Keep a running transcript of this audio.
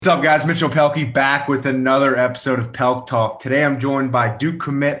What's up, guys? Mitchell Pelkey back with another episode of Pelk Talk. Today, I'm joined by Duke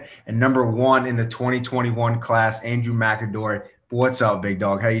commit and number one in the 2021 class, Andrew McAdory. What's up, big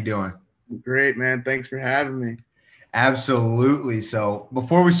dog? How you doing? Great, man. Thanks for having me. Absolutely. So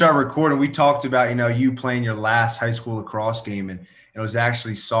before we start recording, we talked about, you playing your last high school lacrosse game, and it was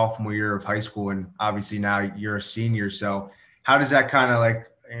actually sophomore year of high school, and obviously now you're a senior. So how does that kind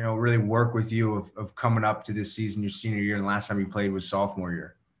of really work with you of coming up to this season, your senior year, and the last time you played was sophomore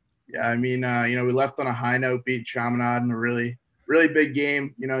year? Yeah, we left on a high note, beat Chaminade in a really, really big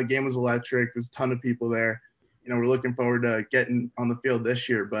game. The game was electric. There's a ton of people there. We're looking forward to getting on the field this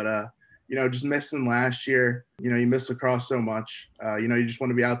year, but just missing last year. You miss lacrosse so much. You just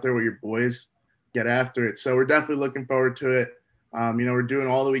want to be out there with your boys, get after it. So we're definitely looking forward to it. We're doing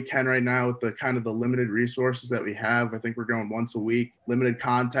all that we can right now with the kind of the limited resources that we have. I think we're going once a week, limited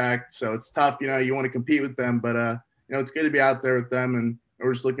contact. So it's tough. You want to compete with them, but it's good to be out there with them, and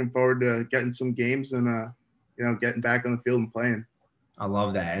we're just looking forward to getting some games and getting back on the field and playing. I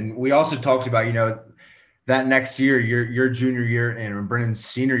love that. And we also talked about, that next year, your junior year and Brennan's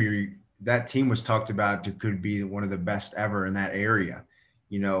senior year, that team was talked about to could be one of the best ever in that area.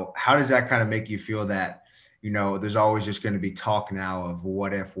 How does that kind of make you feel that, there's always just going to be talk now of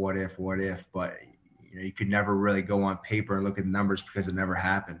what if, but you could never really go on paper and look at the numbers because it never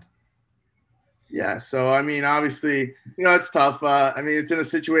happened. Yeah. So, obviously, it's tough. It's in a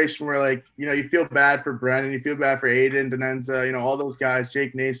situation where, you feel bad for Brennan, you feel bad for Aiden, Denenza, all those guys,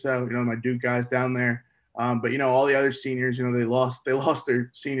 Jake Naso, my Duke guys down there. But, all the other seniors, they lost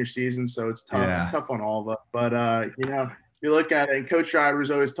their senior season. So it's tough. Yeah. It's tough on all of us. But, you look at it, and Coach Schreiber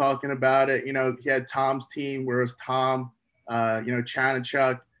was always talking about it. He had Tom's team, where it was Tom,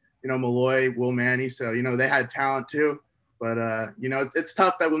 Chanachuk, Malloy, Will Manny. So, they had talent too. But, it's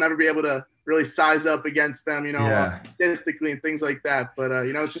tough that we'll never be able to really size up against them, statistically and things like that. But,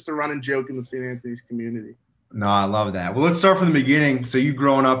 it's just a running joke in the St. Anthony's community. No, I love that. Well, let's start from the beginning. So you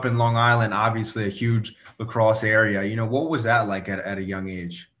growing up in Long Island, obviously a huge lacrosse area. What was that like at a young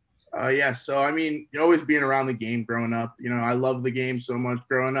age? Yeah. So, always being around the game growing up, I love the game so much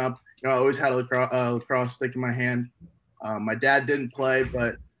growing up. I always had a lacrosse stick in my hand. My dad didn't play,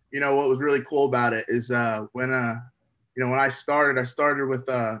 but, what was really cool about it is when I started with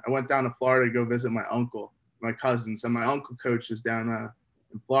I went down to Florida to go visit my uncle, my cousin. So my uncle coaches down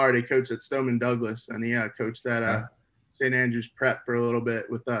in Florida. He coached at Stoneman Douglas, and he coached at St. Andrews Prep for a little bit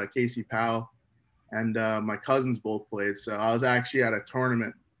with Casey Powell. And my cousins both played. So I was actually at a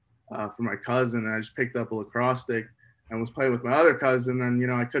tournament for my cousin, and I just picked up a lacrosse stick and was playing with my other cousin,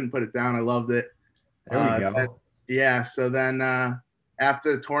 and I couldn't put it down. I loved it. There we go. Yeah. So then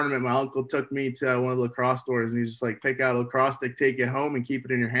after the tournament, my uncle took me to one of the lacrosse stores, and he's just like, pick out a lacrosse stick, take it home, and keep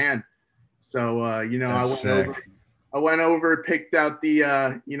it in your hand. So I went over, picked out the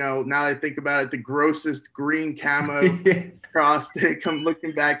now that I think about it, the grossest green camo lacrosse stick. I'm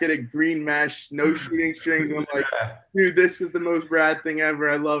looking back at it, green mesh, no shooting strings. I'm like, dude, this is the most rad thing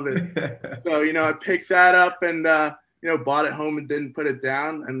ever. I love it. So I picked that up and bought it home and didn't put it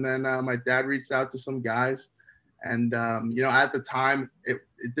down. And then my dad reached out to some guys. And, at the time, it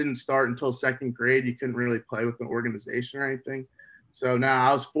didn't start until second grade. You couldn't really play with an organization or anything. So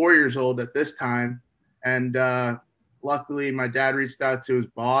now I was 4 years old at this time. And luckily, my dad reached out to his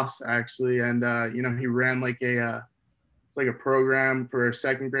boss, actually. And, he ran it's like a program for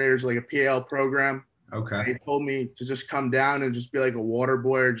second graders, like a PAL program. Okay. And he told me to just come down and just be like a water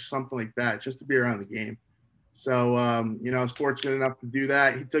boy or just something like that, just to be around the game. So, I was fortunate enough to do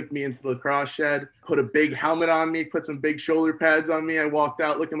that. He took me into the lacrosse shed, put a big helmet on me, put some big shoulder pads on me. I walked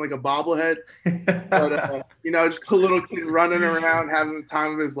out looking like a bobblehead, but, just a little kid running around, having the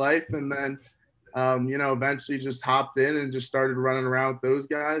time of his life. And then, eventually just hopped in and just started running around with those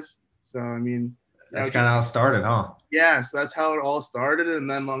guys. So, that's kind of how it started, huh? Yeah. So that's how it all started. And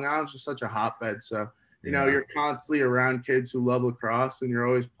then Long Island's just such a hotbed. So, you're constantly around kids who love lacrosse, and you're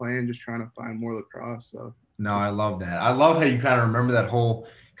always playing, just trying to find more lacrosse. So. No, I love that. I love how you kind of remember that whole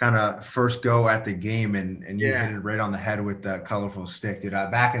kind of first go at the game and you hit it right on the head with that colorful stick, dude.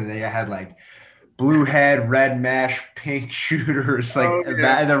 Back in the day, I had like blue head, red mesh, pink shooters,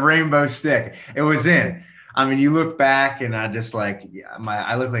 the rainbow stick. It was in. You look back and I just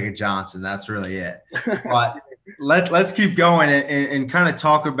I look like a Johnson. That's really it. But let's keep going and kind of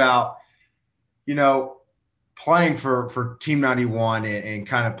talk about, playing for Team 91 and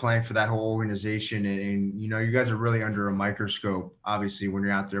kind of playing for that whole organization. And you guys are really under a microscope, obviously, when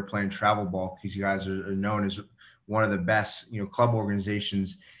you're out there playing travel ball, because you guys are known as one of the best, club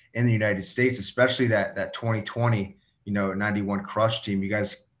organizations in the United States, especially that 2020, 91 Crush team. You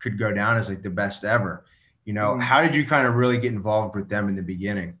guys could go down as like the best ever. How did you kind of really get involved with them in the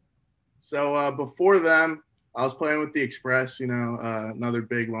beginning? So before them, I was playing with the Express, another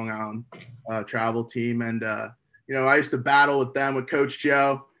big Long Island travel team. And, I used to battle with them with Coach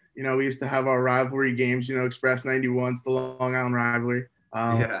Joe. We used to have our rivalry games, Express 91's the Long Island rivalry.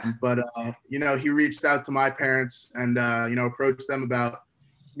 But he reached out to my parents and, approached them about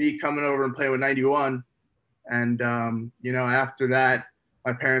me coming over and playing with 91. And, after that,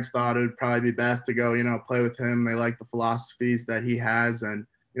 my parents thought it would probably be best to go, play with him. They like the philosophies that he has and,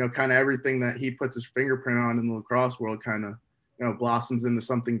 kind of everything that he puts his fingerprint on in the lacrosse world kind of, blossoms into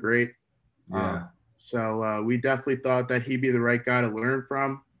something great. Yeah. So we definitely thought that he'd be the right guy to learn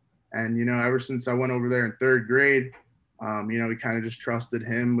from. And, ever since I went over there in third grade, we kind of just trusted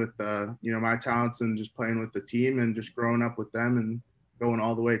him with, my talents and just playing with the team and just growing up with them and going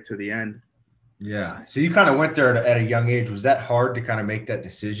all the way to the end. Yeah. So you kind of went there at a young age. Was that hard to kind of make that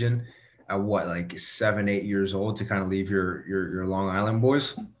decision at what, like 7, 8 years old to kind of leave your Long Island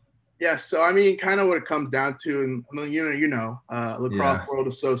boys? Yeah. So, kind of what it comes down to, and lacrosse world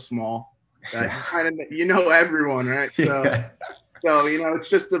is so small that kind of, everyone, right? So, So,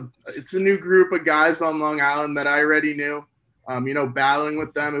 it's a new group of guys on Long Island that I already knew, battling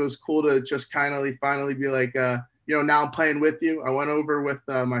with them. It was cool to just kind of finally be like, now I'm playing with you. I went over with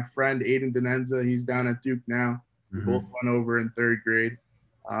my friend Aiden Denenza. He's down at Duke now. We both went over in third grade.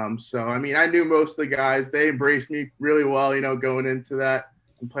 So, I knew most of the guys. They embraced me really well, going into that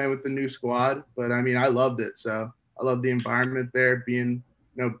and playing with the new squad. But, I loved it. So I loved the environment there, being,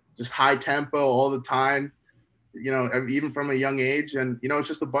 just high tempo all the time. Even from a young age, and it's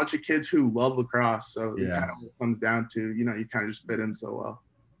just a bunch of kids who love lacrosse. So it kind of comes down to, you kind of just fit in so well.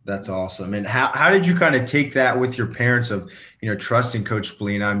 That's awesome. And how did you kind of take that with your parents of, trusting Coach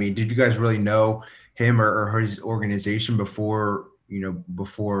Spallina? Did you guys really know him or his organization before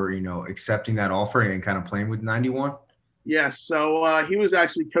accepting that offer and kind of playing with 91? Yeah, so he was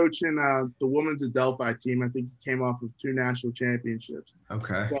actually coaching the women's Adelphi team. I think he came off of 2 national championships.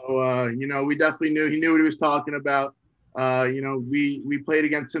 Okay. So, we definitely knew he knew what he was talking about. We played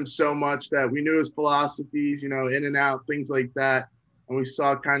against him so much that we knew his philosophies, in and out, things like that. And we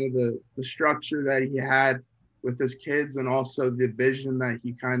saw kind of the structure that he had with his kids and also the vision that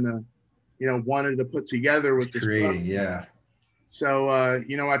he kind of, wanted to put together with this creating. Yeah. So,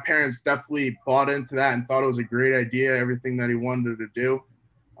 my parents definitely bought into that and thought it was a great idea, everything that he wanted to do.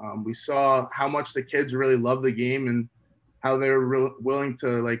 We saw how much the kids really love the game and how they were willing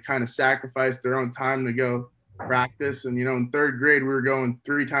to kind of sacrifice their own time to go practice. And, in third grade, we were going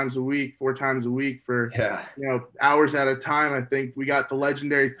 3 times a week, 4 times a week for, hours at a time. I think we got the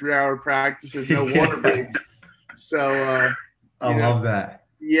legendary 3-hour practices, no water breaks. So, I love that.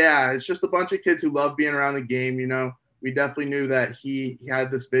 Yeah, it's just a bunch of kids who love being around the game, We definitely knew that he had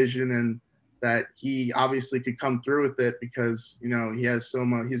this vision and that he obviously could come through with it because, he has so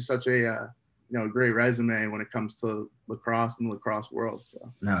much, he's such a, great resume when it comes to lacrosse and the lacrosse world.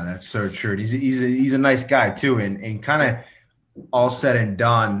 So no, that's so true. He's a nice guy too. And kind of all said and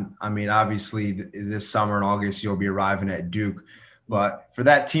done, obviously this summer in August, you'll be arriving at Duke, but for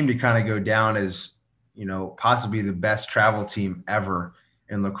that team to kind of go down as, possibly the best travel team ever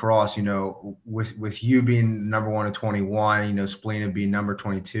in lacrosse, with you being number 1 of 21, Spallina being number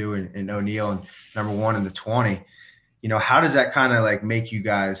 22 and O'Neill and number 1 in the 20, how does that kind of make you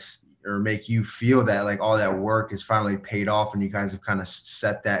guys or make you feel that all that work is finally paid off and you guys have kind of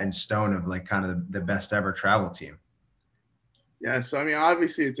set that in stone of kind of the best ever travel team? Yeah. So,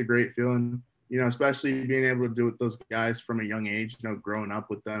 obviously it's a great feeling, especially being able to do it with those guys from a young age, growing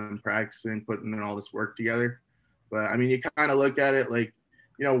up with them, practicing, putting in all this work together. But you kind of look at it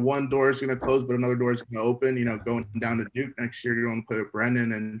one door is going to close, but another door is going to open, going down to Duke next year, you're going to play with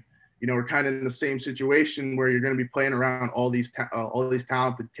Brendan. And, we're kind of in the same situation where you're going to be playing around all these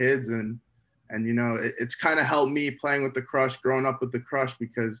talented kids. And it's kind of helped me playing with the Crush, growing up with the Crush,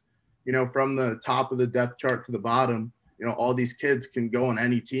 because, from the top of the depth chart to the bottom, all these kids can go on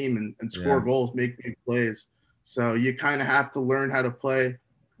any team and score goals, make big plays. So you kind of have to learn how to play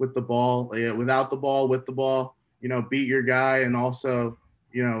with the ball, without the ball, with the ball, beat your guy and also,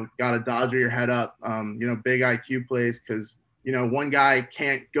 got to dodge your head up, big IQ plays because, one guy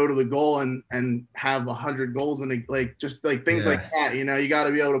can't go to the goal and have 100 goals in it, things like that. You got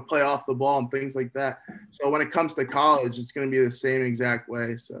to be able to play off the ball and things like that. So when it comes to college, it's going to be the same exact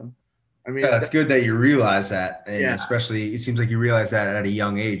way. So, that's good that you realize that. And especially, it seems like you realize that at a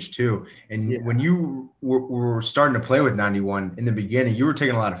young age too. And when you were starting to play with 91 in the beginning, you were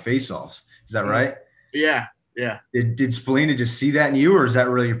taking a lot of face-offs. Is that right? Yeah. Yeah. Did Spallina just see that in you, or is that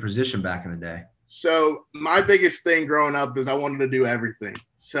really your position back in the day? So my biggest thing growing up is I wanted to do everything.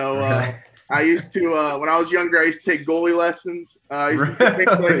 So I used to, when I was younger, I used to take goalie lessons. I used to do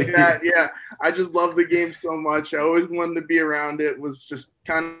things like that. Yeah, I just love the game so much. I always wanted to be around it. Was just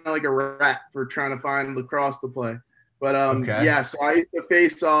kind of like a rat for trying to find lacrosse to play. But yeah, so I used to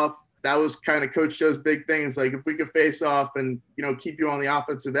face off. That was kind of Coach Joe's big thing. Is like if we could face off and keep you on the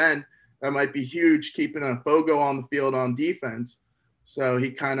offensive end, that might be huge. Keeping a Fogo on the field on defense. So he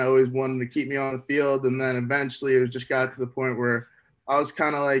kind of always wanted to keep me on the field, and then eventually it just got to the point where I was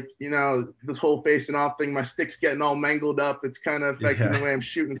kind of like, this whole facing off thing, my stick's getting all mangled up. It's kind of affecting the way I'm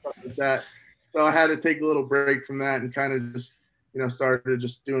shooting and stuff like that. So I had to take a little break from that and kind of just, started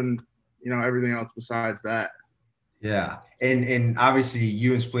just doing, everything else besides that. Yeah. And obviously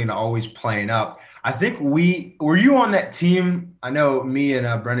you and Spallina always playing up. I think were you on that team? I know me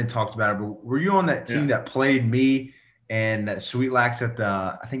and Brendan talked about it, but were you on that team that played me and Sweet Lax at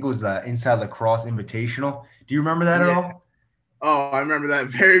I think it was the Inside Lacrosse Invitational? Do you remember that at all? Oh, I remember that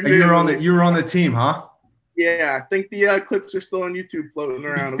very good. You were on the team, huh? Yeah, I think the clips are still on YouTube floating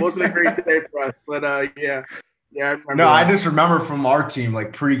around. It wasn't a great day for us, but yeah. Yeah, I remember. No, I just remember from our team,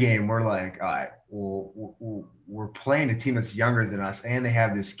 like pregame, we're like, all right, well, we're playing a team that's younger than us, and they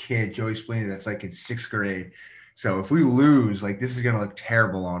have this kid, Joey Spallina, that's like in 6th grade. So if we lose, like this is going to look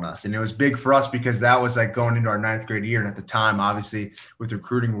terrible on us. And it was big for us because that was like going into our 9th grade year. And at the time, obviously, with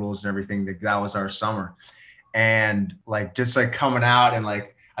recruiting rules and everything, that was our summer. And like just like coming out and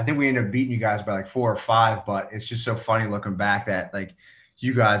like I think we ended up beating you guys by like 4 or 5, but it's just so funny looking back that like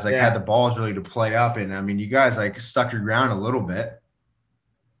you guys like had the balls really to play up, and I mean you guys like stuck your ground a little bit.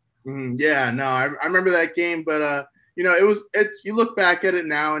 Yeah, no, I remember that game, but it's you look back at it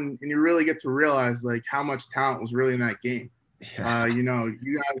now and you really get to realize like how much talent was really in that game. Yeah. You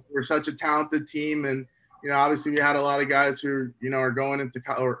guys were such a talented team, and obviously we had a lot of guys who are going into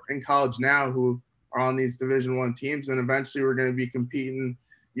or in college now who are on these Division I teams, and eventually we're going to be competing,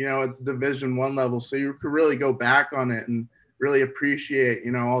 at the Division I level. So you could really go back on it and really appreciate,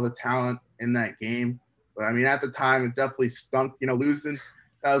 all the talent in that game. But I mean, at the time, it definitely stunk. Losing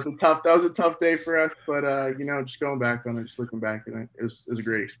that was a tough day for us. But just going back on it, just looking back at it, it was a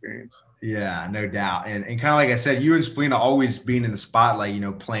great experience. Yeah, no doubt. And kind of like I said, you and Spallina always being in the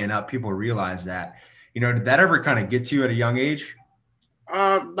spotlight, playing up. People realize that. Did that ever kind of get to you at a young age?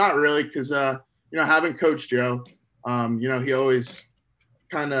 Not really, because having Coach Joe, he always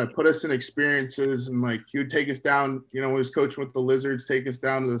kind of put us in experiences, and like he would take us down, when he was coaching with the Lizards, take us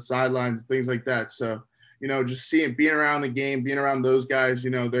down to the sidelines, things like that. So, just being around the game, being around those guys,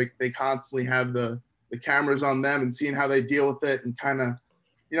 they constantly have the cameras on them and seeing how they deal with it and kind of,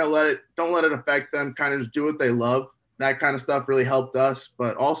 don't let it affect them, kind of just do what they love. That kind of stuff really helped us,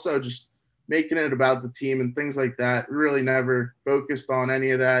 but also just making it about the team and things like that. We really never focused on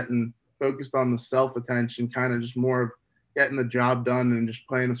any of that and focused on the self-attention, kind of just more of getting the job done and just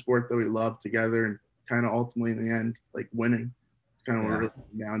playing the sport that we love together and kind of ultimately in the end, like winning. It's kind of what we're really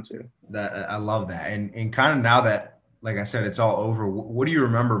down to. That I love that. And kind of now that, like I said, it's all over, what do you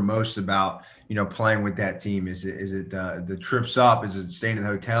remember most about, playing with that team? Is it the trips up? Is it staying in the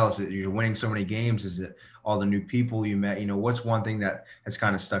hotel? Is it you're winning so many games? Is it all the new people you met? What's one thing that has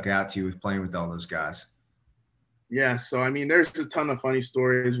kind of stuck out to you with playing with all those guys? Yeah. So, I mean, there's a ton of funny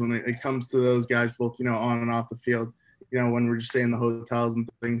stories when it comes to those guys, both, on and off the field, when we're just staying in the hotels and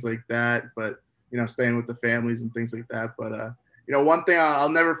things like that, but, staying with the families and things like that. But, one thing I'll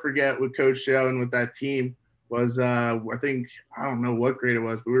never forget with Coach Joe and with that team was, I don't know what grade it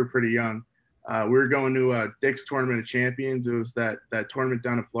was, but we were pretty young. We were going to Dick's Tournament of Champions. It was that tournament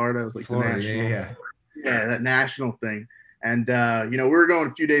down in Florida. It was like Florida, the national, yeah, that national thing. And, we were going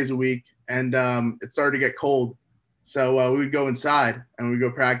a few days a week, and it started to get cold. So we would go inside and we'd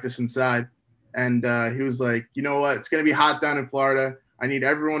go practice inside. And he was like, you know what? It's going to be hot down in Florida. I need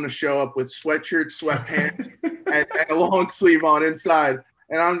everyone to show up with sweatshirts, sweatpants, and a long sleeve on inside.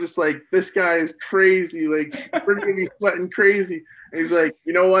 And I'm just like, this guy is crazy. Like, we're going to be sweating crazy. And he's like,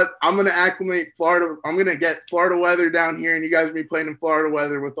 you know what? I'm going to acclimate Florida. I'm going to get Florida weather down here, and you guys will be playing in Florida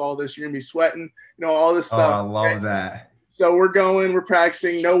weather with all this. You're going to be sweating, all this stuff. Oh, I love that. So we're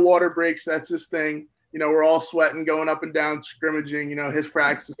practicing. No water breaks. That's his thing. We're all sweating, going up and down, scrimmaging. His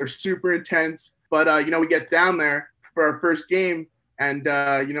practices are super intense. But, we get down there for our first game, and,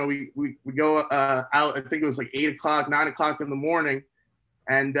 we go out. I think it was like 8 o'clock, 9 o'clock in the morning.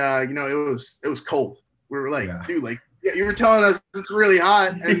 And, it was cold. We were like, dude, like, you were telling us it's really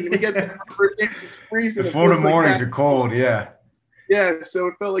hot. And we get the first game, it's freezing. The Florida mornings are cold, yeah. Yeah, so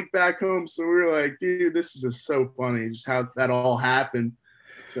it felt like back home. So we were like, dude, this is just so funny, just how that all happened.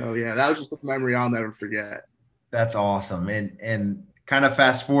 So, yeah, that was just a memory I'll never forget. That's awesome. And kind of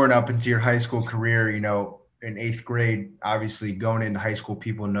fast forward up into your high school career, in 8th grade, obviously going into high school,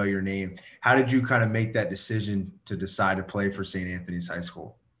 people know your name. How did you kind of make that decision to decide to play for St. Anthony's High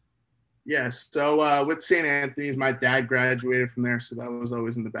School? Yes. So with St. Anthony's, my dad graduated from there, so that was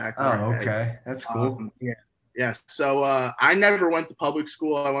always in the back of our head. Okay. That's cool. Yeah. Yeah. So I never went to public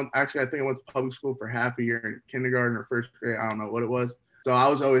school. I think I went to public school for half a year in kindergarten or first grade. I don't know what it was. So I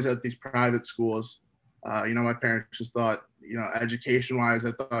was always at these private schools. My parents just thought, education-wise,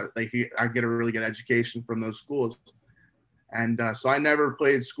 I thought like I'd get a really good education from those schools. And so I never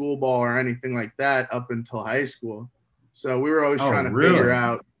played school ball or anything like that up until high school. So we were always trying to figure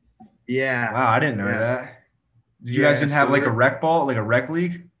out. Yeah. Wow, I didn't know that. Did you guys didn't have like a rec ball, like a rec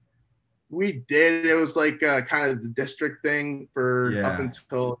league? We did. It was like kind of the district thing for up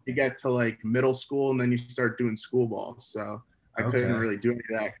until you get to like middle school, and then you start doing school ball. So I couldn't really do any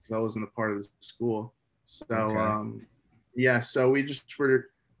of that because I wasn't a part of the school. So so we just we're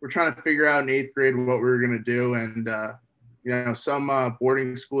trying to figure out in 8th grade what we were gonna do, and some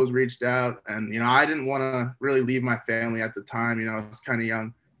boarding schools reached out, and I didn't want to really leave my family at the time. I was kind of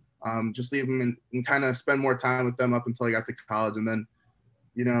young. Just leave them and kind of spend more time with them up until I got to college, and then.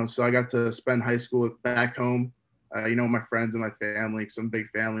 So I got to spend high school back home, with my friends and my family, because I'm a big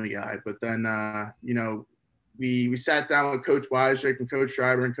family guy. But then, we sat down with Coach Weisrick and Coach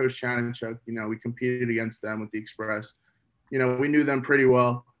Schreiber and Coach Chanachuk. We competed against them with the Express. We knew them pretty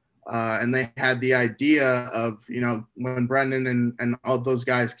well. And they had the idea of, when Brendan and all those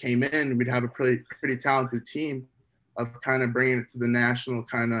guys came in, we'd have a pretty talented team of kind of bringing it to the national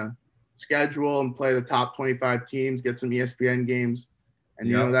kind of schedule and play the top 25 teams, get some ESPN games.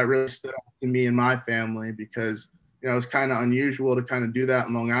 And, that really stood out to me and my family because, it's kind of unusual to kind of do that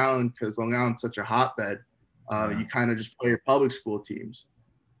in Long Island because Long Island's such a hotbed. You kind of just play your public school teams.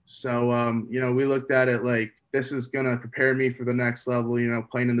 So, we looked at it like this is going to prepare me for the next level,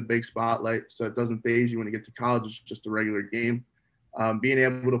 playing in the big spotlight so it doesn't phase you when you get to college. It's just a regular game. Being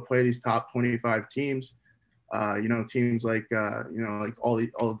able to play these top 25 teams, teams like, like all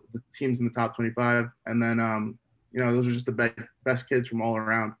the teams in the top 25. And then, those are just the best kids from all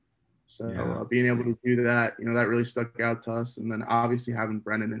around. So being able to do that, that really stuck out to us. And then obviously having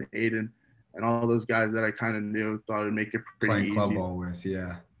Brendan and Aiden and all those guys that I kind of knew thought it'd make it pretty easy. Playing club ball with,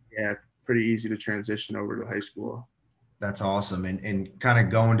 Yeah, pretty easy to transition over to high school. That's awesome. And kind of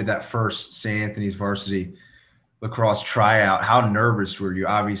going to that first St. Anthony's varsity lacrosse tryout, how nervous were you?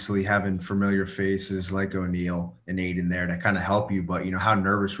 Obviously having familiar faces like O'Neill and Aiden there to kind of help you, but, how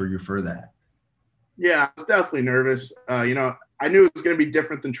nervous were you for that? Yeah, I was definitely nervous. I knew it was going to be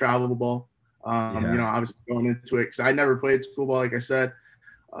different than travel ball. Obviously going into it because I never played school ball, like I said.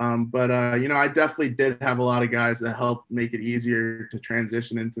 But I definitely did have a lot of guys that helped make it easier to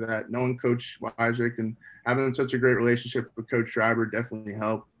transition into that. Knowing Coach Weisrick and having such a great relationship with Coach Schreiber definitely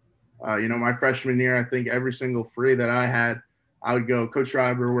helped. My freshman year, I think every single free that I had, I would go. Coach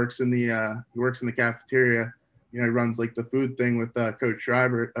Schreiber works in the cafeteria. He runs like the food thing with Coach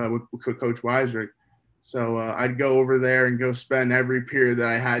Schreiber, with Coach Weisrick. So I'd go over there and go spend every period that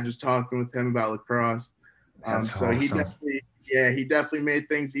I had just talking with him about lacrosse. So awesome. He definitely made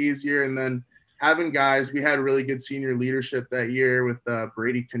things easier. And then having guys, we had really good senior leadership that year with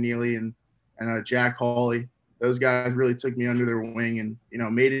Brady Keneally and Jack Hawley. Those guys really took me under their wing and,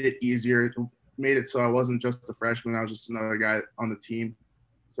 made it easier, made it so I wasn't just a freshman. I was just another guy on the team.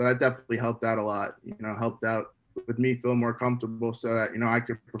 So that definitely helped out a lot, helped out with me feeling more comfortable so that, I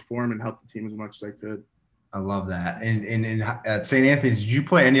could perform and help the team as much as I could. I love that. And at St. Anthony's, did you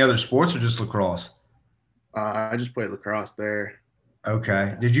play any other sports or just lacrosse? I just played lacrosse there.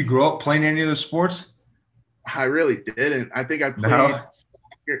 Okay. Did you grow up playing any of the sports? I really didn't. I think I played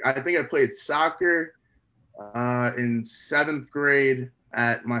soccer. I think I played soccer in 7th grade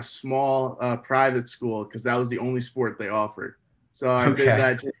at my small private school because that was the only sport they offered. So I did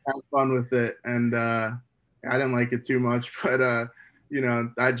that, just have fun with it, and I didn't like it too much, but I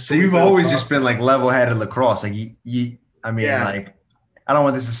just. So you've always just been like level-headed lacrosse, like like I don't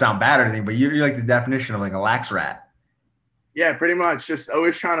want this to sound bad or anything, but you're like the definition of like a lax rat. Yeah, pretty much. Just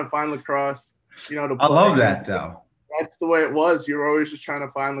always trying to find lacrosse, to play. I love that though. That's the way it was. You were always just trying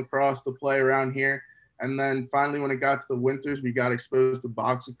to find lacrosse to play around here. And then finally, when it got to the winters, we got exposed to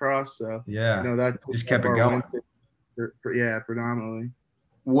box lacrosse. So that just kept it going. Predominantly.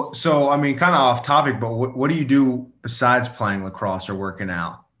 So kind of off topic, but what do you do besides playing lacrosse or working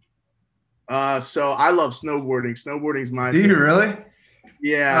out? So I love snowboarding. Snowboarding's my. Do you really?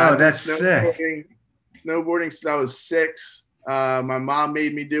 Yeah. Oh, that's sick. Snowboarding since I was 6. My mom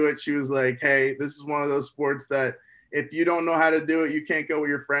made me do it. She was like, "Hey, this is one of those sports that if you don't know how to do it, you can't go with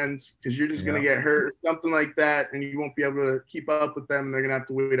your friends because you're just gonna get hurt or something like that, and you won't be able to keep up with them. And they're gonna have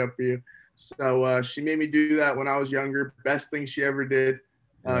to wait up for you." So she made me do that when I was younger. Best thing she ever did.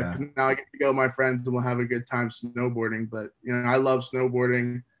 Because now I get to go with my friends and we'll have a good time snowboarding. But, you know, I love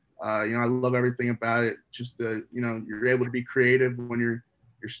snowboarding. You know, I love everything about it. Just the, you know, you're able to be creative when you're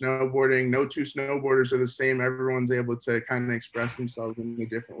snowboarding. No two snowboarders are the same. Everyone's able to kind of express themselves in a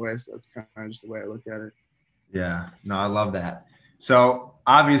different way. So that's kind of just the way I look at it. Yeah, no, I love that. So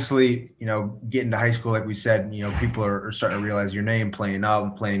obviously, you know, getting to high school, like we said, you know, people are starting to realize your name, playing up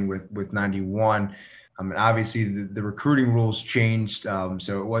and playing with 91. And obviously the recruiting rules changed.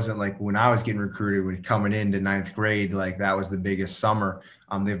 So it wasn't like when I was getting recruited, when coming into ninth grade, like that was the biggest summer.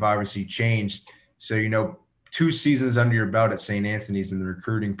 They've obviously changed. So, you know, 2 seasons under your belt at St. Anthony's in the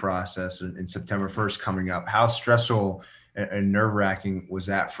recruiting process and September 1st coming up. How stressful and nerve-wracking was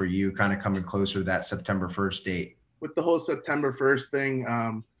that for you, kind of coming closer to that September 1st date? With the whole September 1st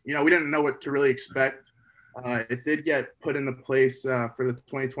thing, you know, we didn't know what to really expect. It did get put into place for the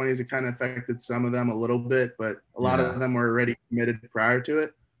 2020s. It kind of affected some of them a little bit, but a lot of them were already committed prior to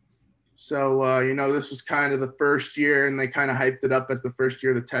it. So, you know, this was kind of the first year, and they kind of hyped it up as the first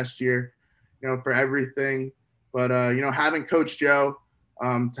year, the test year, you know, for everything. But, you know, having Coach Joe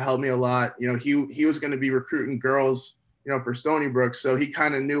to help me a lot, you know, he was going to be recruiting girls, you know, for Stony Brook. So he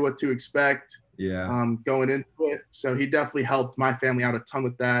kind of knew what to expect going into it. So he definitely helped my family out a ton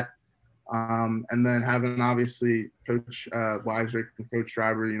with that. And then having obviously Coach Weisrick and Coach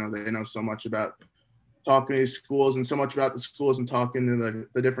Schreiber, you know, they know so much about talking to these schools and so much about the schools and talking to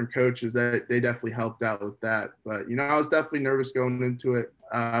the different coaches that they definitely helped out with that. But, you know, I was definitely nervous going into it.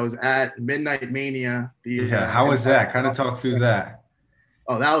 I was at Midnight Mania. How was that? Kind of talk through that.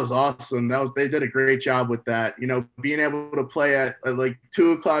 Oh, that was awesome. They did a great job with that. You know, being able to play at like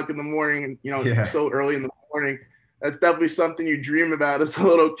 2:00 in the morning, you know, so early in the morning, that's definitely something you dream about as a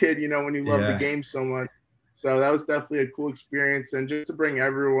little kid, you know, when you love the game so much. So that was definitely a cool experience. And just to bring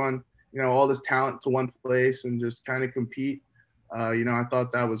everyone, you know, all this talent to one place and just kind of compete, you know, I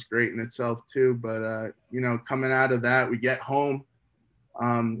thought that was great in itself too. But, you know, coming out of that, we get home.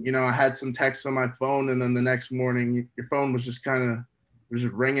 You know, I had some texts on my phone, and then the next morning your phone was just kind of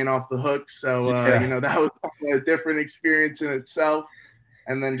just ringing off the hook. So, you know, that was a different experience in itself.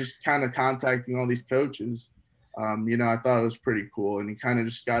 And then just kind of contacting all these coaches, you know, I thought it was pretty cool. And you kind of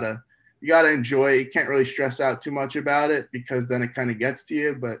just you gotta enjoy it. You can't really stress out too much about it because then it kind of gets to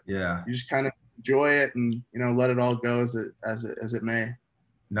you, but you just kind of enjoy it and, you know, let it all go as it may.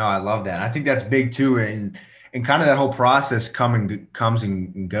 No, I love that. I think that's big too. And kind of that whole process comes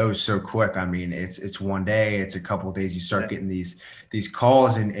and goes so quick. I mean, it's one day, it's a couple of days, you start getting these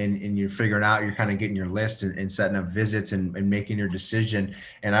calls and you're figuring out, you're kind of getting your list and setting up visits and making your decision.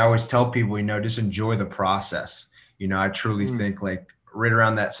 And I always tell people, you know, just enjoy the process. You know, I truly think like right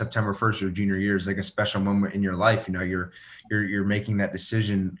around that September 1st, your junior year is like a special moment in your life. You know, you're making that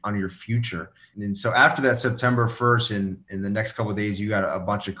decision on your future. And so after that September 1st and in the next couple of days, you got a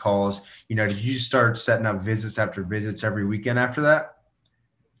bunch of calls. You know, did you start setting up visits after visits every weekend after that?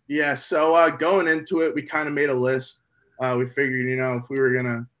 Yeah. So going into it, we kind of made a list. We figured, you know, if we were going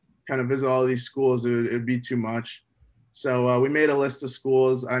to kind of visit all these schools, it'd be too much. So we made a list of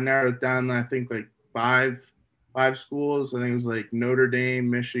schools. I narrowed it down, I think, like five schools. I think it was like Notre Dame,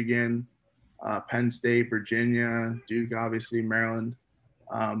 Michigan, Penn State, Virginia, Duke, obviously, Maryland.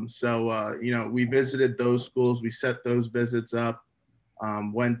 So, you know, we visited those schools. We set those visits up,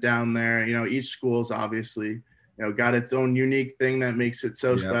 went down there. You know, each school's obviously, you know, got its own unique thing that makes it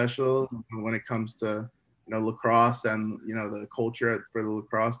so special when it comes to, you know, lacrosse and, you know, the culture for the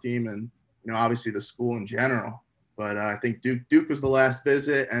lacrosse team and, you know, obviously the school in general. But I think Duke was the last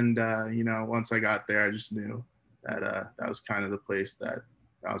visit. And, you know, once I got there, I just knew that that was kind of the place that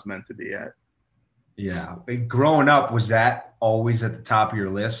I was meant to be at. Yeah. Growing up, was that always at the top of your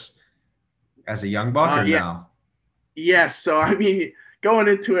list as a young buck or no? Yes. So, I mean, going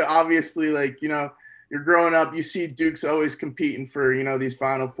into it, obviously, like, you know, you're growing up, you see Duke's always competing for, you know, these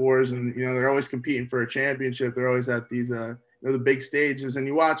Final Fours and, you know, they're always competing for a championship. They're always at these, you know, the big stages. And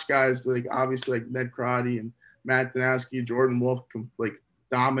you watch guys like, obviously, like Ned Crotty and Matt Danowski, Jordan Wolf, like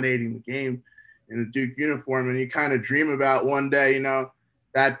dominating the game in a Duke uniform. And you kind of dream about one day, you know,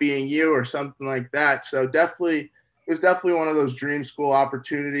 that being you or something like that. So definitely, it was definitely one of those dream school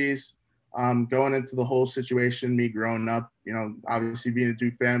opportunities. Going into the whole situation, me growing up, you know, obviously being a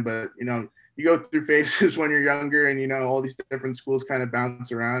Duke fan, but, you know, you go through phases when you're younger and, you know, all these different schools kind of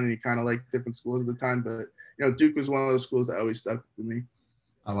bounce around and you kind of like different schools at the time. But, you know, Duke was one of those schools that always stuck with me.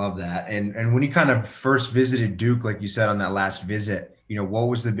 I love that. And when you kind of first visited Duke, like you said on that last visit, you know, what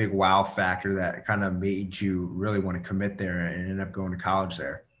was the big wow factor that kind of made you really want to commit there and end up going to college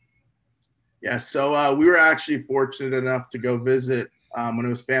there? Yeah, so we were actually fortunate enough to go visit when it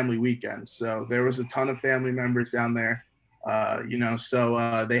was family weekend. So there was a ton of family members down there,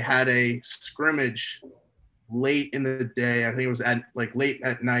 so they had a scrimmage late in the day. I think it was at like late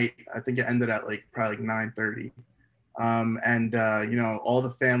at night. I think it ended at like probably like 9:30. And all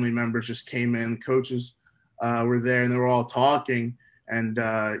the family members just came in. Coaches were there, and they were all talking. And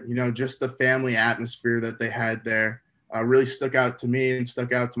just the family atmosphere that they had there really stuck out to me and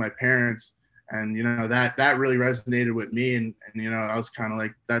stuck out to my parents. And that really resonated with me. And I was kind of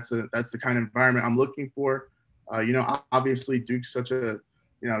like, that's the kind of environment I'm looking for. Obviously Duke's such a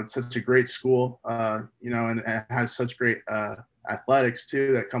great school, and has such great athletics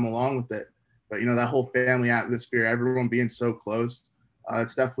too that come along with it. But that whole family atmosphere, everyone being so close,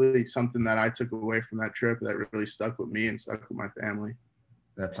 it's definitely something that I took away from that trip that really stuck with me and stuck with my family.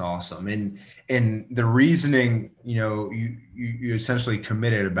 That's awesome. And the reasoning, you essentially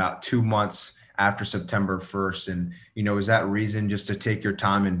committed about 2 months after September 1st. And, is that reason just to take your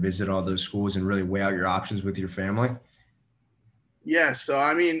time and visit all those schools and really weigh out your options with your family? Yeah. So,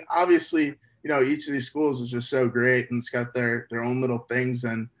 I mean, obviously, each of these schools is just so great and it's got their own little things.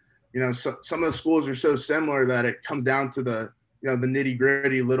 And, some of the schools are so similar that it comes down to the nitty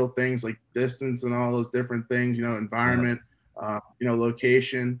gritty little things like distance and all those different things, environment,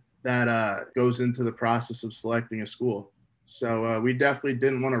 location that goes into the process of selecting a school. So we definitely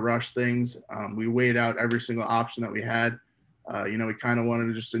didn't want to rush things. We weighed out every single option that we had. We kind of wanted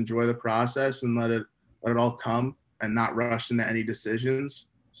to just enjoy the process and let it all come and not rush into any decisions.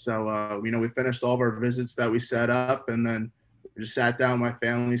 So, we finished all of our visits that we set up, and then we just sat down with my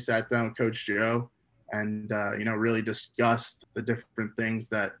family, sat down with Coach Joe, and, really discussed the different things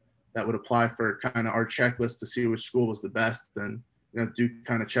that would apply for kind of our checklist to see which school was the best. And, Duke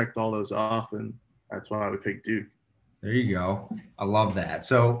kind of checked all those off, and that's why we picked Duke. There you go. I love that.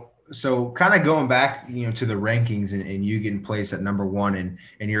 So kind of going back, to the rankings and you getting placed at number one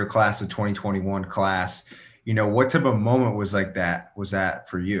in your class of 2021 class, what type of moment was that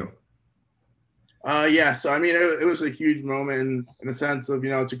for you? Yeah. So, I mean, it was a huge moment in the sense of,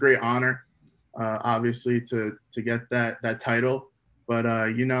 it's a great honor, obviously to get that title. But,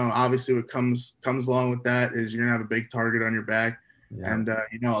 obviously what comes along with that is you're gonna have a big target on your back. Yeah. And,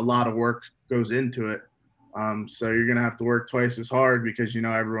 a lot of work goes into it. So you're going to have to work twice as hard because,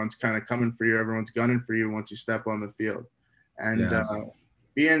 everyone's kind of coming for you. Everyone's gunning for you once you step on the field. And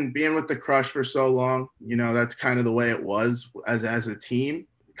being with the Crush for so long, that's kind of the way it was as a team.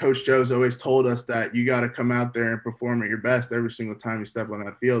 Coach Joe's always told us that you got to come out there and perform at your best every single time you step on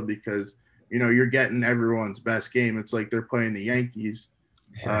that field because, you're getting everyone's best game. It's like they're playing the Yankees.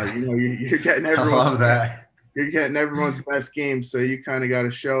 Yeah. You're getting everyone. I love that. You're getting everyone's best game. So you kind of got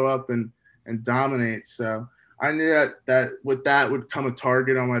to show up and dominate. So I knew that with that would come a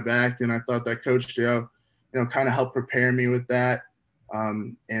target on my back. And I thought that Coach Joe, kind of helped prepare me with that.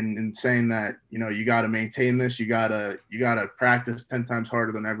 And saying that, you got to maintain this, you got to practice 10 times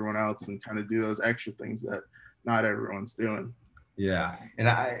harder than everyone else and kind of do those extra things that not everyone's doing. Yeah.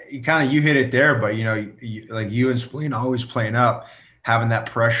 And you hit it there, but like you and Spleen always playing up, having that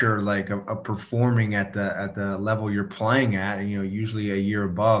pressure, like of performing at the level you're playing at, and, usually a year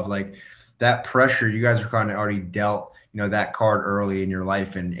above, like that pressure, you guys are kind of already dealt, that card early in your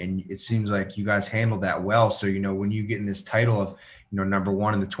life. And it seems like you guys handled that well. So, when you get in this title of, number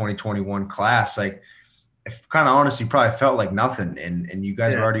one in the 2021 class, like if kind of honestly probably felt like nothing. And you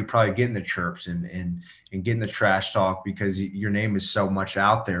guys are already probably getting the chirps and getting the trash talk because your name is so much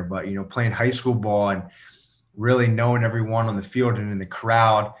out there. But, playing high school ball and really knowing everyone on the field and in the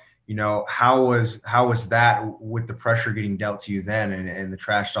crowd, how was that with the pressure getting dealt to you then and the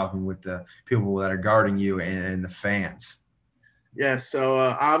trash talking with the people that are guarding you and the fans? Yeah. So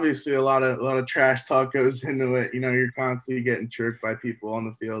obviously a lot of trash talk goes into it. You're constantly getting chirped by people on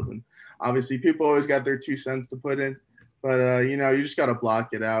the field, and obviously people always got their 2 cents to put in, but you just got to block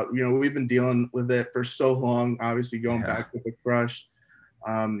it out. We've been dealing with it for so long, obviously going back with the Crush.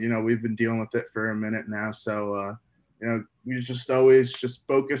 We've been dealing with it for a minute now. So, we just always just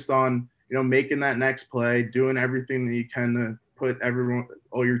focused on, making that next play, doing everything that you can to put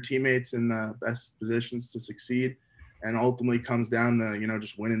all your teammates in the best positions to succeed. And ultimately comes down to,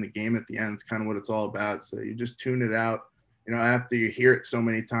 just winning the game at the end. It's kind of what it's all about. So you just tune it out. After you hear it so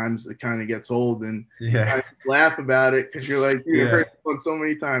many times, it kind of gets old and you kind of laugh about it because you're like, you've heard it so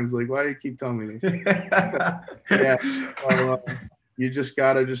many times. Like, why do you keep telling me this? So, you just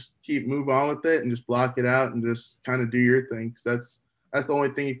got to move on with it and just block it out and just kind of do your thing. Cause that's the only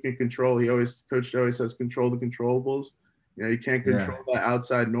thing you can control. Coach always says, control the controllables. You can't control that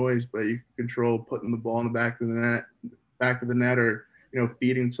outside noise, but you can control putting the ball in the back of the net or,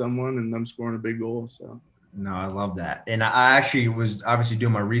 feeding someone and them scoring a big goal. So No, I love that. And I actually was obviously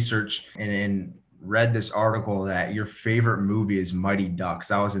doing my research and read this article that your favorite movie is Mighty Ducks.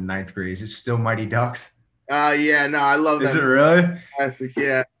 That was in ninth grade. Is it still Mighty Ducks? Yeah, no, I love Is that it movie. really? Classic.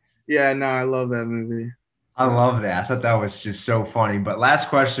 Yeah. Yeah, no, I love that movie. I So love that. I thought that was just so funny. But last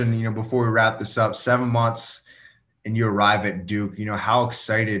question, before we wrap this up, 7 months and you arrive at Duke, how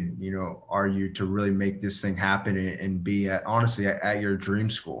excited, are you to really make this thing happen and be honestly at your dream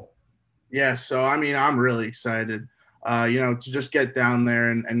school? yeah, so I mean, I'm really excited, to just get down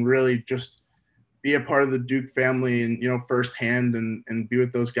there and really just be a part of the Duke family and, firsthand and be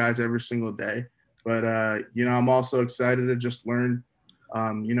with those guys every single day. But, I'm also excited to just learn,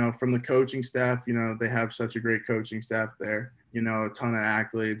 from the coaching staff. They have such a great coaching staff there, a ton of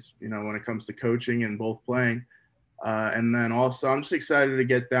accolades, when it comes to coaching and both playing. And then also, I'm just excited to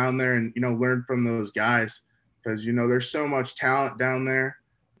get down there and, learn from those guys because, there's so much talent down there,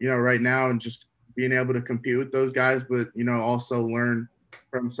 right now, and just being able to compete with those guys, but, also learn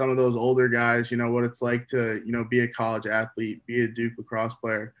from some of those older guys, what it's like to, be a college athlete, be a Duke lacrosse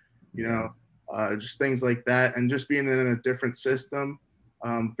player, just things like that. And just being in a different system,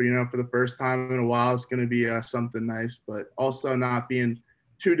 for the first time in a while is going to be something nice, but also not being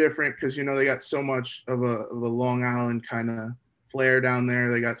too different because they got so much of a Long Island kind of flair down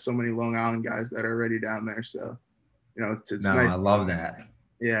there. They got so many Long Island guys that are already down there, so it's No, nice. I love that.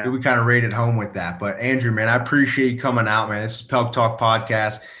 Yeah, Yeah, we kind of rated home with that. But Andrew, man, I appreciate you coming out, man. This is Pelk Talk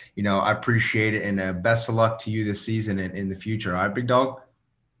Podcast. I appreciate it, and best of luck to you this season and in the future. All right, big dog.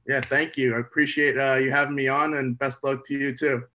 yeah. Thank you. I appreciate you having me on, and best luck to you too.